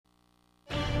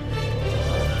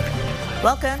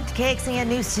Welcome to KXAN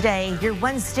News Today, your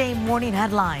Wednesday morning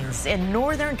headlines. In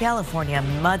Northern California,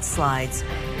 mudslides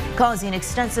causing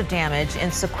extensive damage in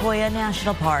Sequoia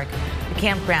National Park. The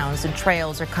campgrounds and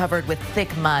trails are covered with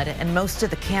thick mud, and most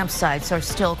of the campsites are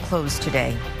still closed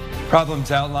today. Problems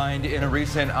outlined in a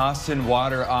recent Austin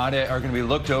water audit are going to be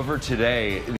looked over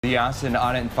today. The Austin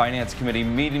Audit and Finance Committee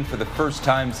meeting for the first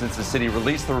time since the city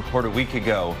released the report a week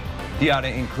ago. The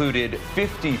audit included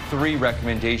 53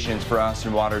 recommendations for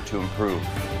Austin Water to improve.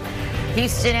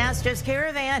 Houston Astros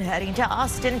caravan heading to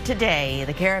Austin today.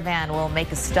 The caravan will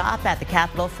make a stop at the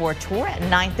Capitol for a tour at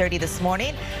 9:30 this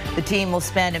morning. The team will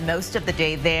spend most of the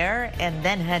day there and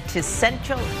then head to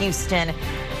Central Houston.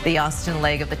 The Austin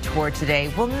leg of the tour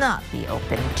today will not be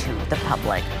open to the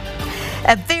public.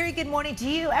 A very good morning to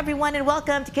you, everyone, and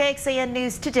welcome to KXAN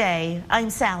News Today. I'm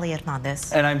Sally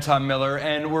Hernandez. And I'm Tom Miller,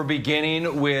 and we're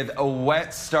beginning with a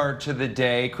wet start to the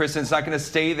day. Kristen, it's not going to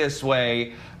stay this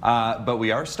way, but we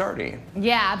are starting.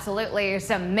 Yeah, absolutely.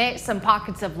 Some mix, some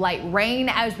pockets of light rain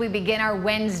as we begin our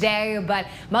Wednesday, but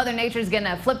Mother Nature's going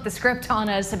to flip the script on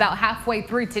us about halfway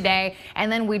through today,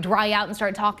 and then we dry out and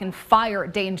start talking fire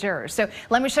danger. So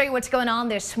let me show you what's going on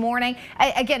this morning.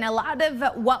 Again, a lot of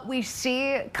what we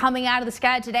see coming out of the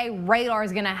sky today, radar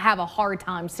is going to have a hard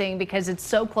time seeing because it's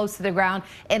so close to the ground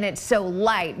and it's so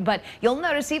light. But you'll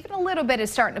notice even a little bit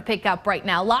is starting to pick up right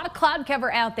now. A lot of cloud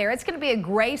cover out there. It's going to be a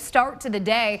gray start to the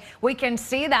day. We can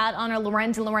see that on our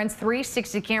Lorenz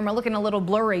 360 camera, looking a little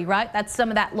blurry, right? That's some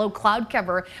of that low cloud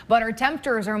cover, but our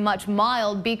temperatures are much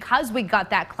mild because we got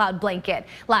that cloud blanket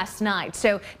last night.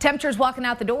 So temperatures walking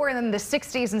out the door in the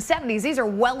 60s and 70s. These are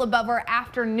well above our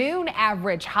afternoon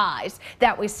average highs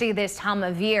that we see this time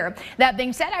of year. That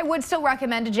being said, I would still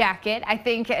recommend a jacket. I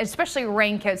think especially a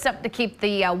raincoat, something to keep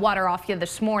the water off you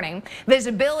this morning.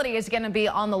 Visibility is going to be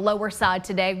on the lower side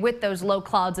today with those low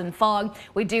clouds and fog.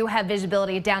 We do have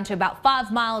visibility down to about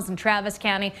 5 miles in Travis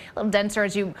County, a little denser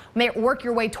as you may work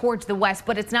your way towards the west,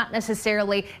 but it's not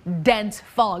necessarily dense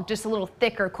fog, just a little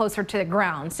thicker closer to the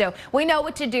ground. So we know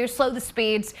what to do. Slow the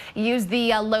speeds, use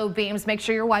the low beams, make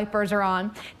sure your wipers are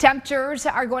on. Temperatures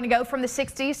are going to go from the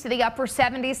 60s to the upper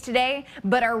 70s today,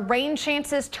 but our rain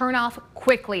chances turn off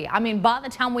quickly. I mean, by the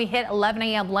time we hit 11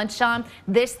 a.m. lunchtime,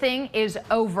 this thing is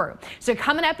over. So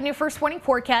coming up in your first warning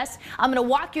forecast, I'm going to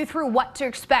walk you through what to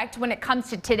expect when it comes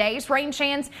to today's rain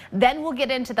chance. Then we'll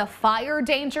get into the fire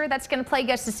danger that's going to plague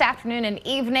us this afternoon and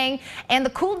evening, and the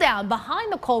cool down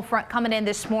behind the cold front coming in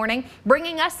this morning,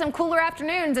 bringing us some cooler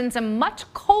afternoons and some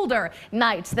much colder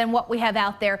nights than what we have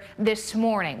out there this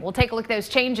morning. We'll take a look at those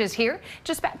changes here,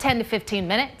 just about 10 to 15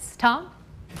 minutes. Tom?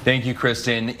 Thank you,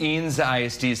 Kristen. Eanes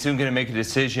ISD is soon going to make a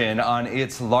decision on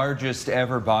its largest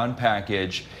ever bond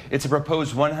package. It's a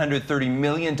proposed $130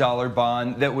 million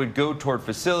bond that would go toward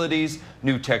facilities,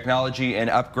 new technology, and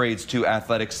upgrades to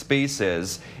athletic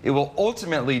spaces. It will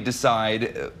ultimately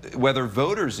decide whether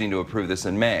voters need to approve this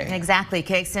in May. Exactly.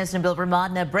 KXAN's Bill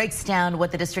Ramadna breaks down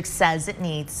what the district says it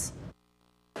needs.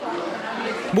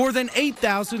 More than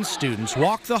 8,000 students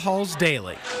walk the halls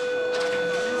daily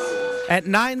at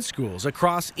 9 schools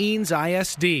across Eanes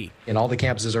ISD. And all the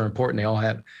campuses are important. They all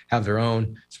have their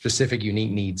own specific,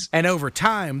 unique needs. And over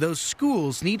time, those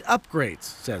schools need upgrades,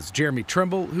 says Jeremy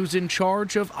Trimble, who's in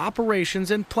charge of operations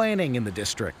and planning in the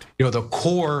district. You know, the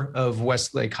core of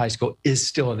Westlake High School is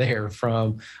still there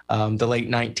from the late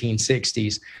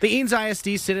 1960s. The Eanes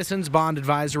ISD Citizens Bond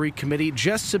Advisory Committee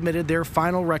just submitted their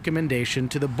final recommendation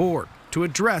to the board to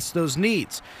address those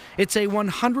needs. It's a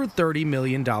 $130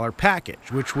 million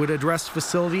package, which would address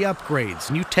facility upgrades,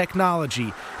 new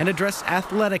technology, and address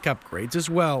athletic upgrades as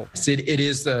well. It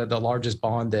is the largest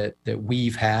bond that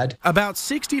we've had. About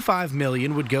 $65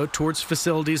 million would go towards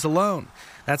facilities alone.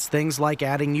 That's things like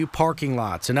adding new parking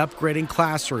lots and upgrading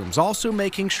classrooms, also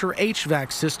making sure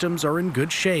HVAC systems are in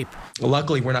good shape.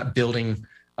 Luckily, we're not building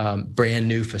brand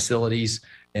new facilities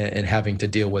and having to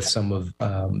deal with some of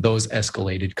those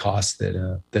escalated costs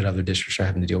that other districts are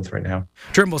having to deal with right now.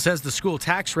 Trimble says the school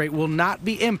tax rate will not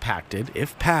be impacted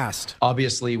if passed.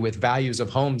 Obviously, with values of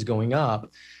homes going up,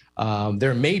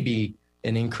 there may be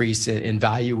an increase in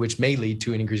value, which may lead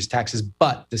to an increase in taxes,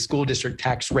 but the school district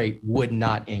tax rate would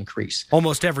not increase.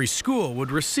 Almost every school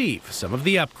would receive some of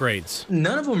the upgrades.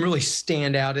 None of them really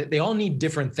stand out. They all need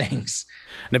different things.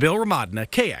 Nabil Ramadna,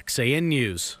 KXAN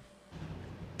News.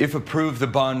 If approved, the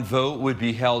bond vote would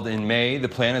be held in May. The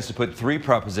plan is to put 3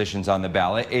 propositions on the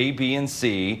ballot, A, B, and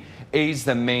C. A is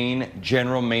the main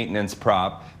general maintenance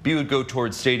prop. B would go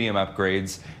towards stadium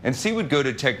upgrades, and C would go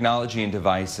to technology and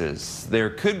devices. There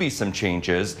could be some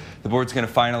changes. The board's going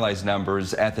to finalize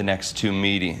numbers at the next 2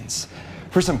 meetings.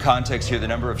 For some context here, the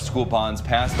number of school bonds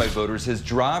passed by voters has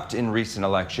dropped in recent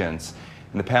elections.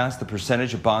 In the past, the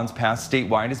percentage of bonds passed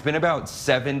statewide has been about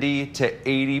 70 to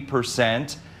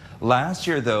 80%. Last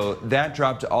year, though, that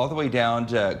dropped all the way down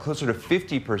to closer to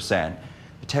 50%.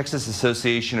 The Texas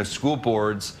Association of School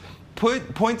Boards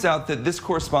points out that this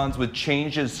corresponds with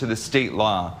changes to the state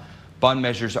law. Bond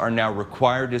measures are now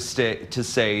required to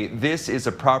say this is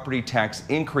a property tax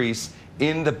increase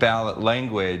in the ballot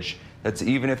language. That's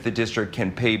even if the district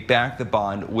can pay back the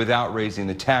bond without raising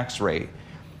the tax rate.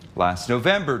 Last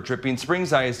November, Dripping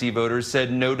Springs ISD voters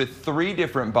said no to 3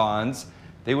 different bonds.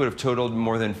 They would have totaled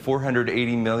more than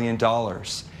 $480 million.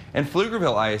 And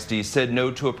Pflugerville ISD said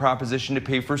no to a proposition to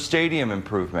pay for stadium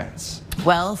improvements.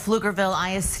 Well, Pflugerville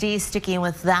ISD sticking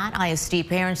with that. ISD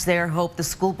parents there hope the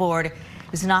school board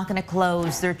is not going to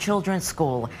close their children's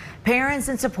school. Parents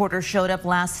and supporters showed up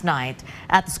last night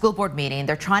at the school board meeting.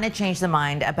 They're trying to change their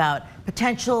mind about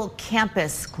potential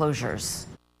campus closures.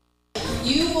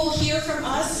 You will hear from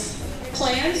us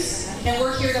plans, and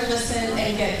we're here to listen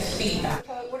and get feedback.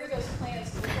 What are those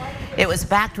plans? It was a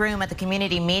packed room at the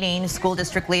community meeting. School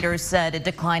district leaders said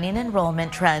declining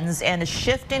enrollment trends and a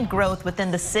shift in growth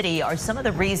within the city are some of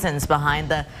the reasons behind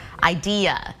the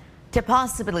idea to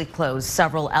possibly close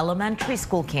several elementary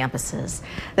school campuses.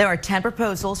 There are 10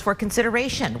 proposals for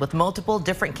consideration, with multiple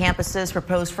different campuses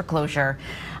proposed for closure.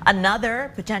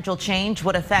 Another potential change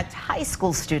would affect high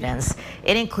school students.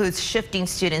 It includes shifting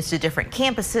students to different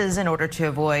campuses in order to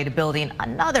avoid building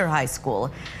another high school.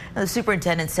 The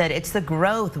superintendent said it's the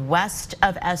growth west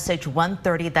of SH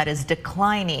 130 that is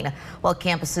declining, while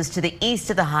campuses to the east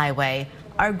of the highway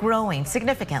are growing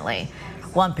significantly.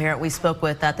 One parent we spoke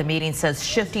with at the meeting says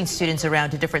shifting students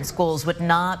around to different schools would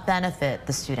not benefit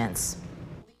the students.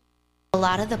 A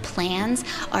lot of the plans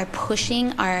are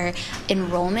pushing our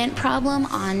enrollment problem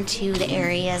onto the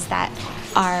areas that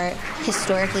are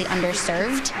historically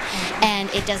underserved, and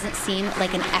it doesn't seem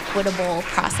like an equitable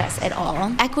process at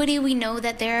all. Equity, we know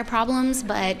that there are problems,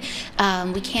 but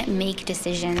we can't make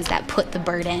decisions that put the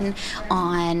burden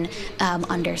on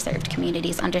underserved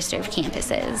communities, underserved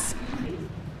campuses.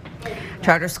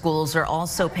 Charter schools are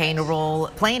also playing a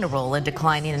role in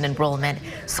declining in enrollment.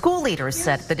 School leaders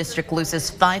said the district loses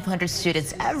 500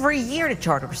 students every year to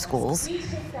charter schools.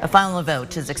 A final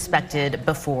vote is expected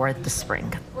before the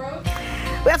spring.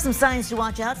 We have some signs to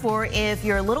watch out for if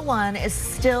your little one is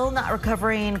still not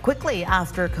recovering quickly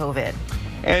after COVID.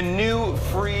 And new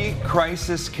free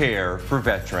crisis care for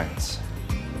veterans.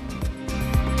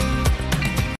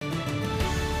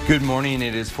 Good morning.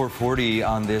 It is 4:40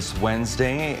 on this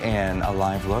Wednesday, and a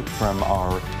live look from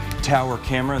our tower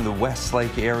camera in the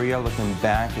Westlake area, looking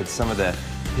back at some of the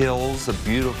hills, a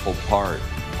beautiful part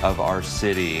of our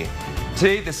city.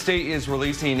 Today, the state is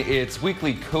releasing its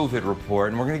weekly COVID report,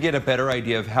 and we're going to get a better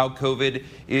idea of how COVID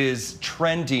is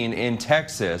trending in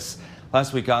Texas.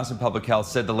 Last week, Austin Public Health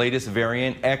said the latest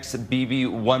variant, XBB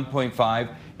 1.5,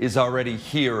 is already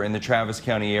here in the Travis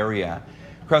County area.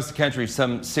 Across the country,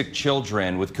 some sick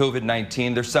children with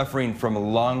COVID-19, they're suffering from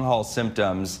long-haul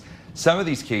symptoms. Some of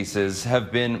these cases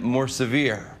have been more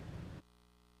severe.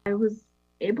 I was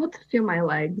able to feel my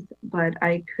legs, but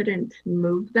I couldn't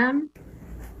move them.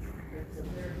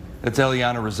 That's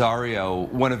Eliana Rosario,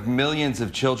 one of millions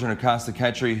of children across the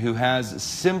country who has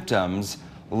symptoms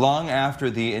long after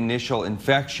the initial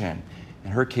infection.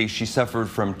 In her case, she suffered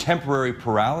from temporary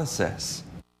paralysis.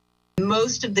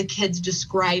 Most of the kids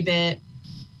describe it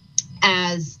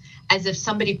as if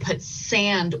somebody put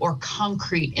sand or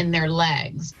concrete in their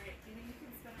legs.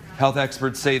 Health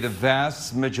experts say the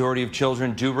vast majority of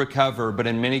children do recover, but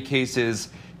in many cases,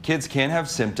 kids can have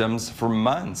symptoms for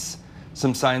months.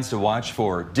 Some signs to watch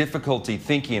for: difficulty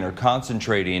thinking or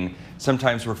concentrating,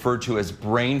 sometimes referred to as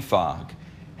brain fog,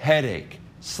 headache,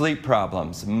 sleep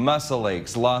problems, muscle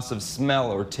aches, loss of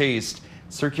smell or taste,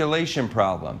 circulation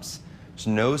problems. There's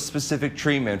no specific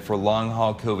treatment for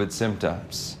long-haul COVID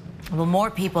symptoms. Well,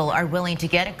 more people are willing to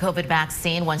get a COVID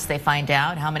vaccine once they find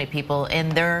out how many people in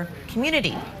their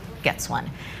community gets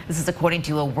one. This is according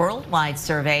to a worldwide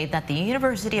survey that the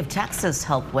University of Texas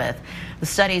helped with. The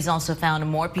studies also found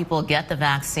more people get the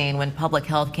vaccine when public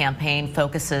health campaign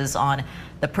focuses on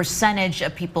the percentage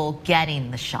of people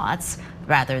getting the shots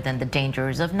rather than the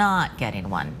dangers of not getting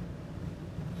one.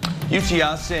 UT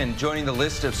Austin joining the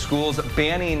list of schools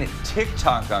banning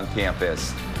TikTok on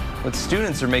campus. What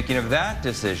students are making of that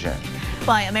decision?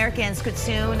 Why Americans could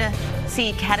soon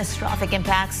see catastrophic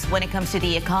impacts when it comes to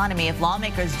the economy if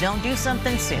lawmakers don't do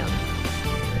something soon.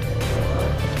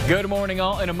 Good morning,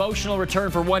 all. An emotional return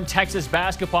for one Texas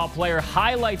basketball player.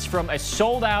 Highlights from a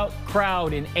sold-out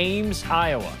crowd in Ames,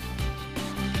 Iowa.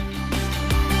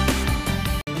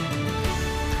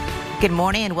 Good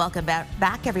morning and welcome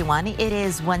back, everyone. It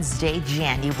is Wednesday,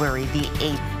 January the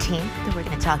 18th. We're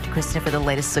going to talk to Kristen for the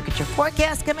latest look at your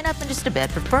forecast coming up in just a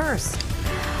bit. But first,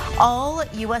 all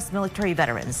U.S. military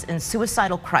veterans in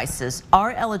suicidal crisis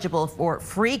are eligible for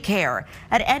free care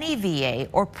at any VA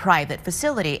or private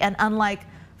facility. And unlike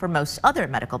for most other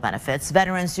medical benefits,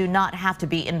 veterans do not have to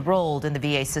be enrolled in the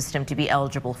VA system to be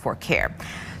eligible for care.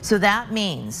 So that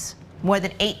means more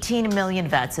than 18 million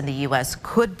vets in the U.S.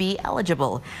 could be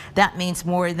eligible. That means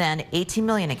more than 18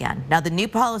 million again. Now, the new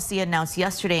policy announced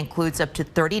yesterday includes up to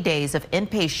 30 days of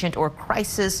inpatient or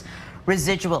crisis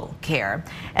residual care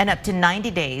and up to 90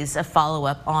 days of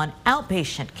follow-up on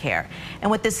outpatient care.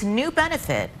 And with this new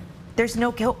benefit, there's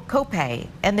no copay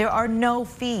and there are no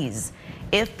fees.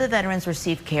 If the veterans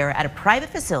receive care at a private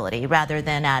facility rather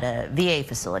than at a VA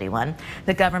facility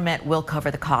the government will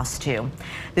cover the cost too.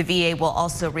 The VA will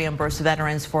also reimburse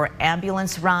veterans for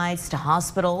ambulance rides to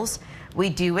hospitals. We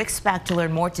do expect to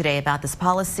learn more today about this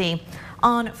policy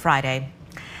on Friday.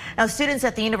 Now, students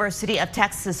at the University of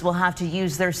Texas will have to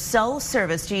use their cell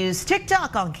service to use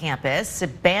TikTok on campus.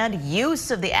 It banned use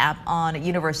of the app on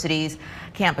universities'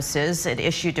 campuses. It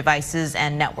issued devices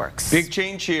and networks. Big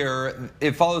change here.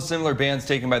 It follows similar bans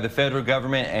taken by the federal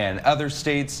government and other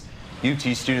states. UT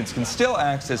students can still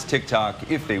access TikTok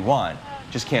if they want.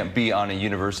 Just can't be on a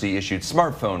university-issued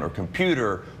smartphone or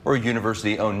computer or a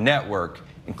university-owned network,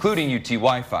 including UT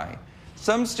Wi-Fi.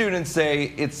 Some students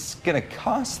say it's going to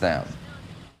cost them.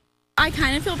 I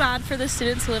kind of feel bad for the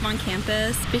students who live on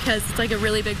campus because it's like a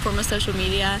really big form of social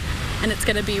media and it's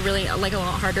going to be really like a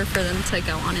lot harder for them to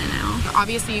go on it now.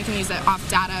 Obviously you can use it off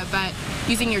data, but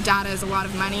using your data is a lot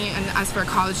of money, and as for a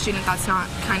college student that's not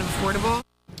kind of affordable.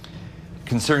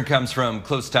 Concern comes from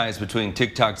close ties between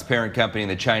TikTok's parent company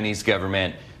and the Chinese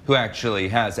government, who actually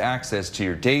has access to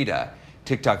your data.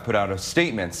 TikTok put out a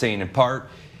statement saying in part,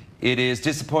 it is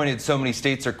disappointed so many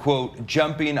states are, quote,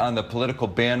 jumping on the political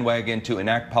bandwagon to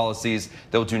enact policies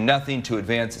that will do nothing to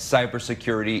advance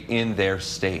cybersecurity in their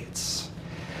states.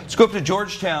 Let's go up to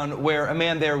Georgetown, where a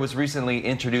man there was recently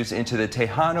introduced into the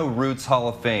Tejano Roots Hall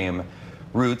of Fame.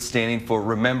 Roots standing for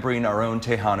Remembering Our Own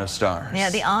Tejano Stars. Yeah,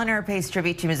 the honor pays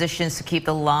tribute to musicians to keep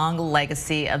the long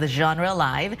legacy of the genre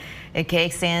alive. And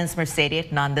KXAN's Mercedes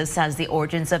Hernandez has the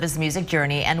origins of his music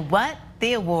journey and what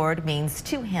the award means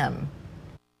to him.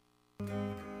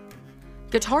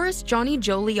 Guitarist Johnny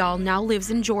Joe Leal now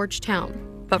lives in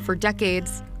Georgetown, but for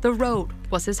decades, the road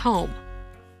was his home.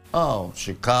 Oh,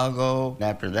 Chicago.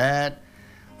 After that,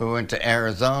 we went to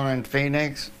Arizona and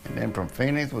Phoenix, and then from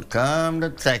Phoenix we'd come to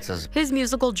Texas. His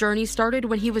musical journey started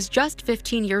when he was just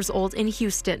 15 years old in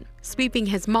Houston, sweeping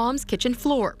his mom's kitchen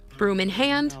floor, broom in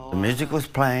hand. The music was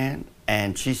playing,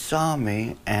 and she saw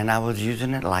me, and I was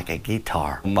using it like a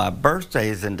guitar. My birthday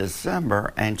is in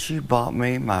December, and she bought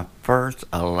me my first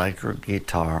electric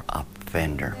guitar, a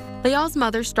Fender. Leal's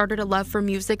mother started a love for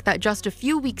music that just a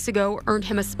few weeks ago earned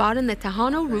him a spot in the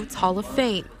Tejano Roots Hall of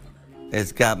Fame.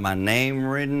 It's got my name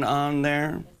written on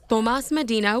there. Tomas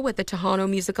Medina with the Tejano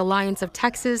Music Alliance of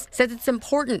Texas says it's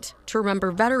important to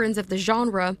remember veterans of the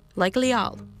genre like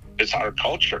Leal. It's our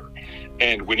culture,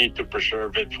 and we need to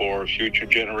preserve it for future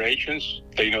generations.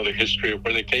 They know the history of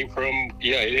where they came from.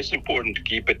 Yeah, it is important to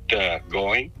keep it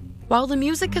going. While the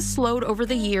music has slowed over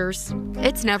the years,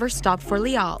 it's never stopped for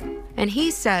Leal, and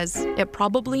he says it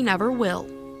probably never will.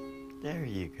 There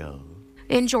you go.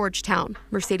 In Georgetown,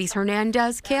 Mercedes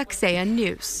Hernandez, KXAN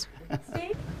News.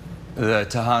 The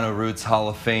Tejano Roots Hall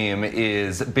of Fame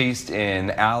is based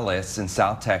in Alice in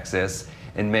South Texas.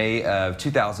 In May of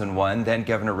 2001, then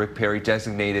Governor Rick Perry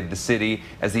designated the city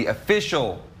as the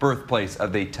official birthplace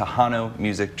of the Tejano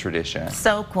music tradition.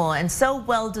 So cool and so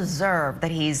well deserved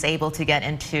that he's able to get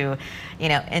into,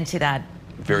 into that.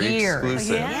 Very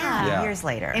exclusive. Yeah, years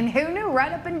later. And who knew,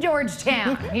 right up in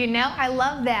Georgetown. I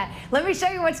love that. Let me show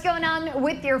you what's going on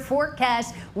with your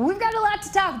forecast. We've got a lot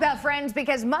to talk about, friends,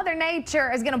 because Mother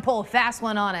Nature is going to pull a fast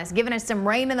one on us, giving us some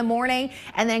rain in the morning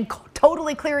and then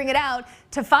totally clearing it out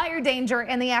to fire danger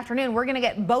in the afternoon. We're going to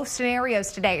get both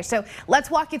scenarios today. So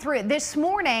let's walk you through it. This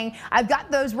morning, I've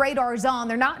got those radars on.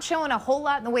 They're not showing a whole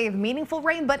lot in the way of meaningful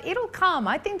rain, but it'll come.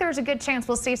 I think there's a good chance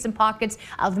we'll see some pockets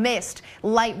of mist,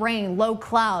 light rain, low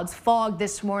clouds, fog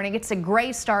this morning. It's a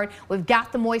gray start. We've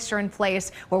got the moisture in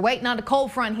place. We're waiting on a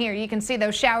cold front here. You can see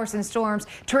those showers and storms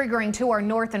triggering to our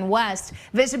north and west.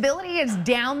 Visibility is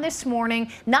down this morning,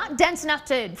 not dense enough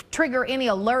to trigger any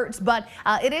alerts, but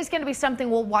it is going to be be something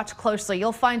we'll watch closely.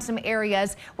 You'll find some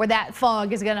areas where that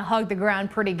fog is going to hug the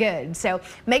ground pretty good. So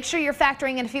make sure you're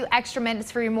factoring in a few extra minutes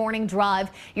for your morning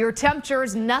drive. Your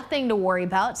temperatures, nothing to worry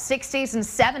about. 60s and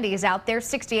 70s out there.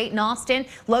 68 in Austin,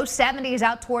 low 70s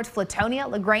out towards Flatonia,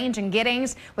 LaGrange, and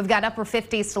Giddings. We've got upper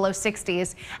 50s to low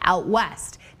 60s out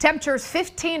west. Temperatures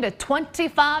 15 to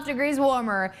 25 degrees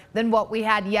warmer than what we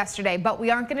had yesterday, but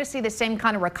we aren't going to see the same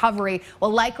kind of recovery.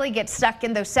 We'll likely get stuck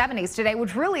in those 70s today,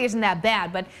 which really isn't that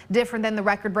bad, but different than the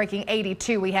record-breaking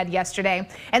 82 we had yesterday.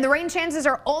 And the rain chances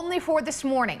are only for this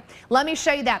morning. Let me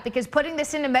show you that, because putting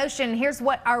this into motion, here's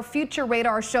what our future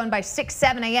radar is showing by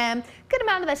 6-7 a.m. Good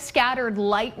amount of the scattered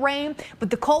light rain, but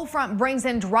the cold front brings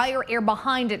in drier air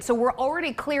behind it, so we're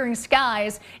already clearing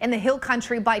skies in the hill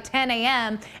country by 10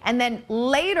 a.m. and then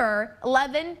later,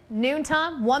 11,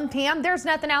 noontime, 1 p.m., there's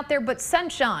nothing out there but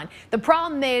sunshine. The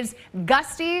problem is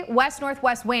gusty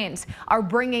west-northwest winds are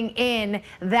bringing in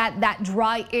that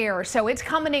dry air, so it's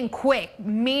coming in quick,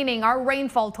 meaning our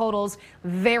rainfall totals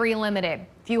very limited.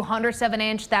 Few hundredths of an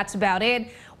inch, that's about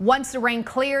it. Once the rain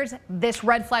clears, this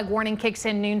red flag warning kicks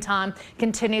in noontime,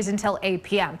 continues until 8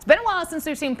 p.m. It's been a while since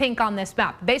we've seen pink on this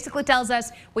map. Basically tells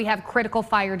us we have critical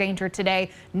fire danger today,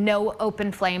 no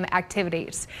open flame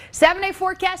activities. 7-day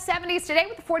forecast, 70s today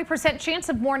with a 40% chance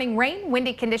of morning rain,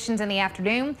 windy conditions in the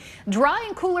afternoon. Dry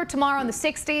and cooler tomorrow in the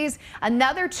 60s.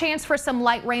 Another chance for some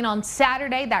light rain on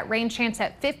Saturday. That rain chance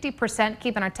at 50%,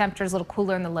 keeping our temperatures a little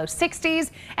cooler in the low 60s.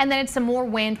 And then it's some more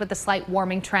wind with a slight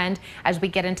warming trend as we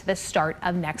get into the start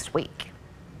of next week.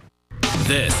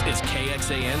 This is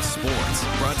KXAN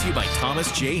Sports, brought to you by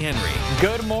Thomas J. Henry.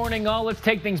 Good morning, all. Let's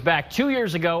take things back. 2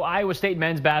 years ago, Iowa State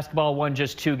men's basketball won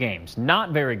just 2 games.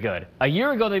 Not very good. A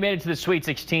year ago, they made it to the Sweet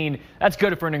 16. That's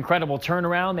good for an incredible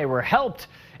turnaround. They were helped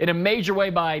in a major way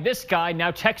by this guy,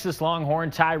 now Texas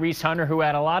Longhorn, Tyrese Hunter, who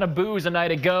had a lot of boos a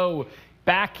night ago.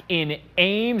 Back in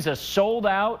Ames, a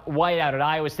sold-out whiteout at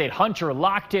Iowa State. Hunter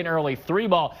locked in early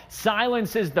 3-ball.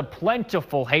 Silences the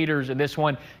plentiful haters in this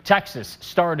one. Texas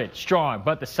started strong,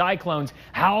 but the Cyclones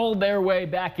howled their way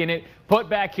back in it. Put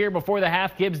back here before the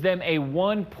half gives them a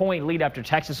 1-point lead after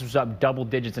Texas was up double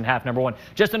digits in half number 1.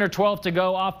 Just under 12 to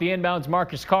go off the inbounds.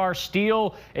 Marcus Carr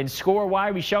steal and score. Why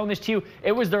are we showing this to you?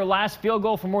 It was their last field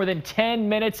goal for more than 10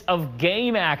 minutes of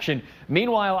game action.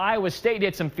 Meanwhile, Iowa State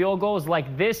hit some field goals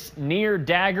like this near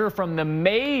dagger from the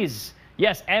Maize.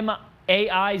 Yes,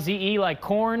 M-A-I-Z-E, like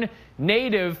corn.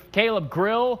 Native Caleb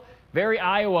Grill, very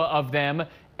Iowa of them.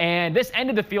 And this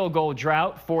ended the field goal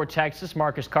drought for Texas.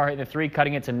 Marcus Carr hitting the 3,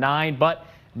 cutting it to 9, but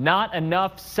not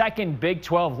enough. Second Big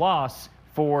 12 loss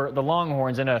for the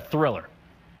Longhorns in a thriller.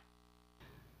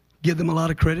 Give them a lot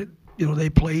of credit. You know,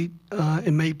 they played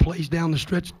and made plays down the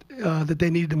stretch that they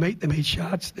needed to make. They made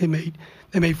shots. They made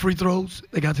free throws.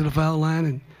 They got to the foul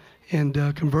line and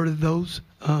converted those.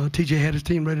 TJ had his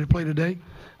team ready to play today.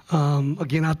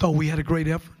 Again, I thought we had a great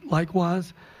effort.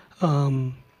 Likewise.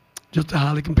 Just a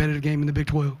highly competitive game in the Big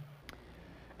 12.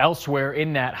 Elsewhere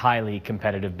in that highly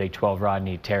competitive Big 12,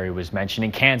 Rodney Terry was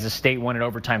mentioning, Kansas State won an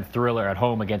overtime thriller at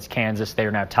home against Kansas. They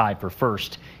are now tied for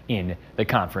first in the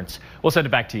conference. We'll send it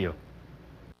back to you.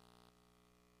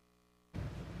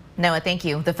 Noah, thank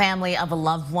you. The family of a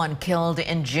loved one killed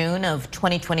in June of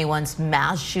 2021's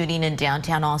mass shooting in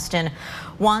downtown Austin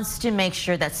wants to make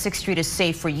sure that 6th Street is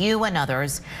safe for you and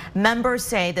others. Members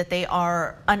say that they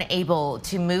are unable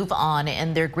to move on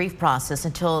in their grief process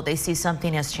until they see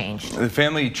something has changed. The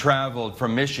family traveled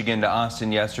from Michigan to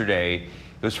Austin yesterday.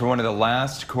 It was for one of the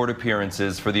last court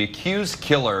appearances for the accused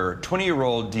killer,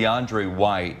 20-year-old DeAndre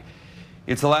White.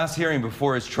 It's the last hearing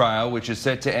before his trial, which is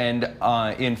set to end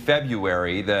in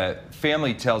February. The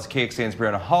family tells KXAN's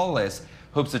Brianna Hollis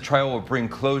hopes the trial will bring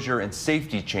closure and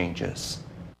safety changes.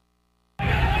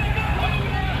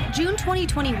 June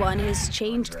 2021 has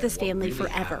changed this family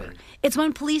forever. It's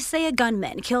when police say a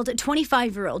gunman killed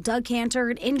 25-year-old Doug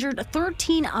Cantor and injured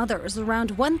 13 others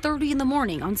around 1:30 in the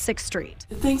morning on 6th Street.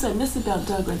 The things I miss about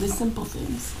Doug are the simple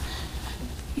things.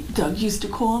 Doug used to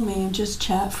call me and just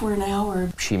chat for an hour.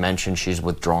 She mentioned she's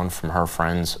withdrawn from her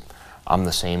friends. I'm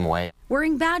the same way.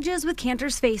 Wearing badges with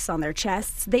Cantor's face on their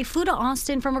chests, they flew to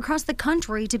Austin from across the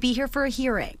country to be here for a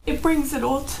hearing. It brings it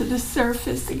all to the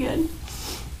surface again.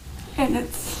 And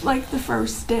it's like the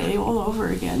first day all over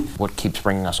again. What keeps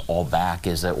bringing us all back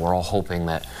is that we're all hoping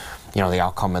that, you know, the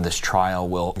outcome of this trial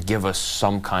will give us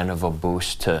some kind of a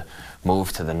boost to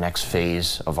move to the next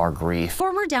phase of our grief.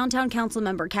 Former downtown council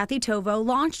member Kathy Tovo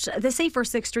launched the Safer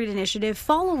 6th Street initiative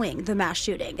following the mass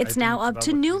shooting. It's now up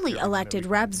to newly elected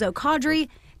Rep. Zoe Kadri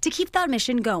to keep that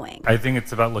mission going. I think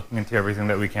it's about looking into everything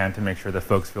that we can to make sure that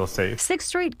folks feel safe. 6th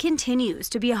Street continues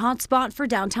to be a hot spot for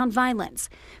downtown violence.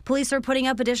 Police are putting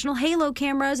up additional halo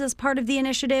cameras as part of the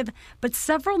initiative, but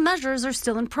several measures are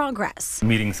still in progress.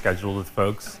 Meetings scheduled with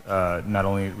folks, not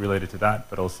only related to that,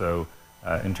 but also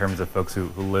in terms of folks who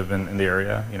live in the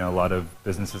area. You know, a lot of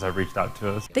businesses have reached out to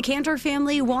us. The Cantor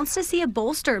family wants to see a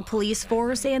bolstered police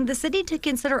force and the city to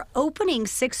consider opening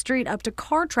 6th Street up to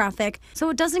car traffic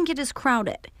so it doesn't get as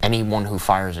crowded. Anyone who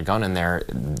fires a gun in there,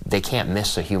 they can't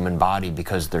miss a human body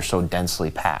because they're so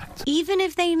densely packed. Even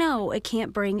if they know it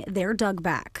can't bring their Doug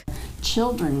back.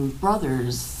 Children,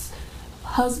 brothers,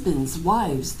 husbands,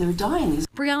 wives, they're dying.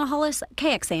 Brianna Hollis,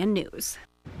 KXAN News.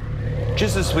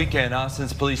 Just this weekend,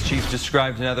 Austin's police chief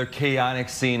described another chaotic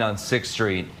scene on 6th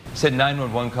Street. Said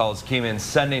 911 calls came in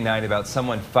Sunday night about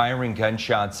someone firing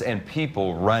gunshots and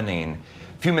people running.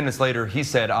 A few minutes later, he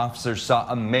said officers saw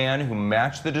a man who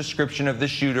matched the description of the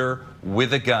shooter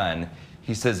with a gun.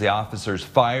 He says the officers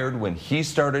fired when he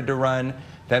started to run,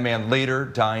 that man later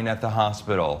dying at the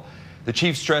hospital. The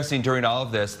chief stressing during all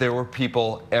of this, there were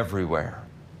people everywhere.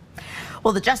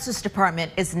 Well, the Justice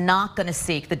Department is not going to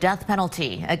seek the death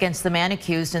penalty against the man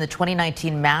accused in the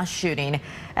 2019 mass shooting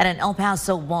at an El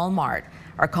Paso Walmart.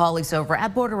 Our colleagues over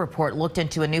at Border Report looked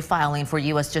into a new filing for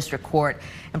U.S. District Court,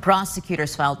 and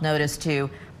prosecutors filed notice to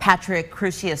Patrick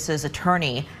Crusius's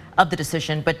attorney of the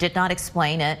decision, but did not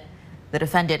explain it. The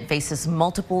defendant faces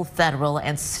multiple federal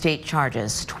and state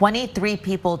charges. 23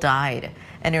 people died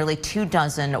and nearly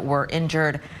 24 were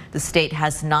injured. The state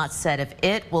has not said if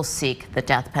it will seek the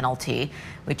death penalty.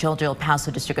 We told you El Paso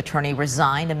District Attorney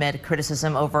resigned amid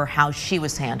criticism over how she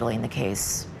was handling the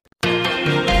case.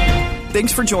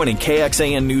 Thanks for joining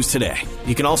KXAN News today.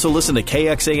 You can also listen to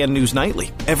KXAN News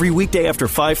Nightly every weekday after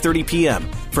 5:30 p.m.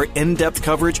 for in-depth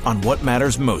coverage on what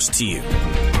matters most to you.